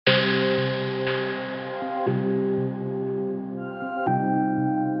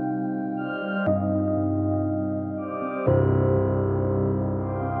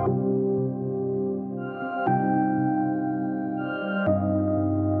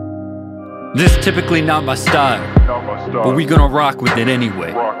This typically not my style, but we gonna rock with it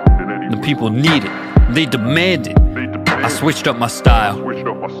anyway. The people need it, they demand it. I switched up my style,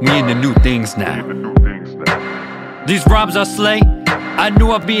 me into new things now. These rhymes I slay, I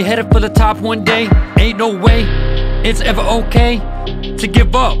knew I'd be headed for the top one day. Ain't no way it's ever okay to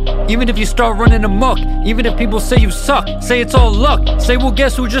give up, even if you start running amok. Even if people say you suck, say it's all luck. Say, well,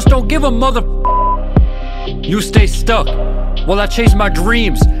 guess who just don't give a mother. You stay stuck while I chase my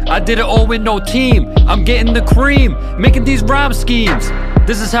dreams. I did it all with no team. I'm getting the cream, making these rhyme schemes.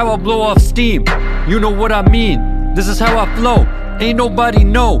 This is how I blow off steam, you know what I mean. This is how I flow, ain't nobody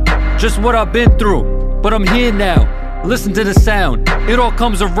know just what I've been through. But I'm here now, listen to the sound, it all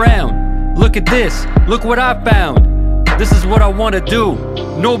comes around. Look at this, look what I found. This is what I wanna do,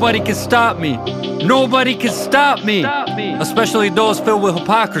 nobody can stop me. Nobody can stop me, especially those filled with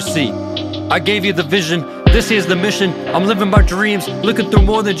hypocrisy. I gave you the vision, this here's the mission. I'm living my dreams, looking through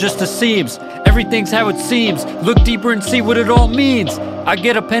more than just the seams. Everything's how it seems, look deeper and see what it all means. I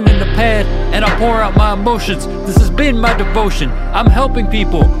get a pen and a pad, and I pour out my emotions. This has been my devotion, I'm helping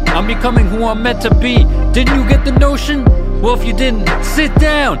people. I'm becoming who I'm meant to be. Didn't you get the notion? Well, if you didn't, sit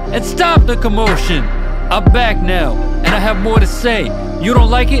down and stop the commotion. I'm back now, and I have more to say. You don't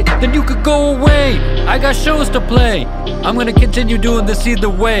like it? Then you could go away. I got shows to play. I'm gonna continue doing this either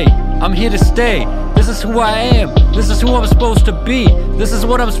way. I'm here to stay. This is who I am. This is who I'm supposed to be. This is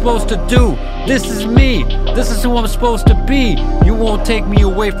what I'm supposed to do. This is me. This is who I'm supposed to be. You won't take me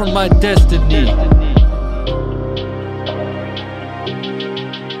away from my destiny.